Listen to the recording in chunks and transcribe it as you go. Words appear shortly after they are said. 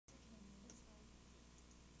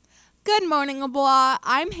Good morning, LeBois.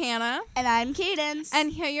 I'm Hannah. And I'm Cadence.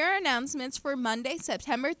 And here are your announcements for Monday,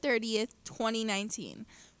 September 30th, 2019.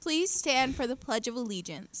 Please stand for the Pledge of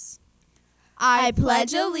Allegiance. I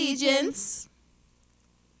pledge allegiance.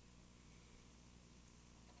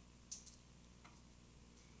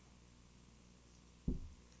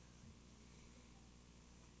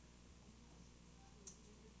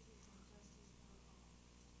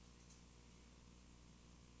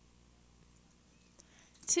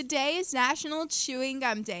 Today is National Chewing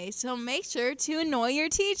Gum Day, so make sure to annoy your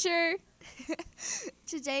teacher.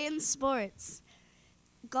 Today in sports.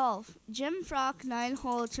 Golf. Jim Frock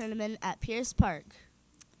 9-hole tournament at Pierce Park.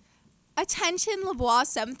 Attention, LeBois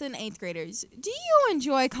 7th and 8th graders. Do you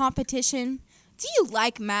enjoy competition? Do you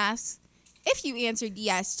like math? If you answered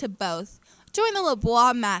yes to both, join the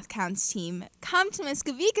LeBois Math Counts team. Come to Miss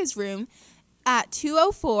Kavika's room at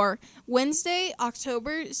 2:04 Wednesday,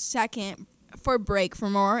 October 2nd for break for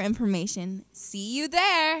more information. See you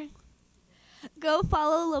there. Go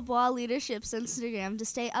follow LeBois Leadership's Instagram to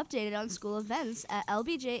stay updated on school events at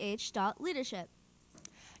lbjh.leadership.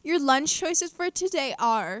 Your lunch choices for today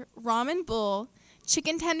are ramen bowl,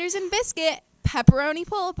 chicken tenders and biscuit, pepperoni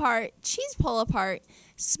pull-apart, cheese pull-apart,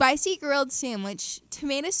 spicy grilled sandwich,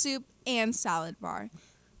 tomato soup, and salad bar.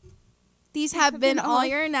 These have been all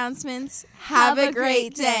your announcements. Have a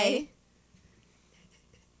great day.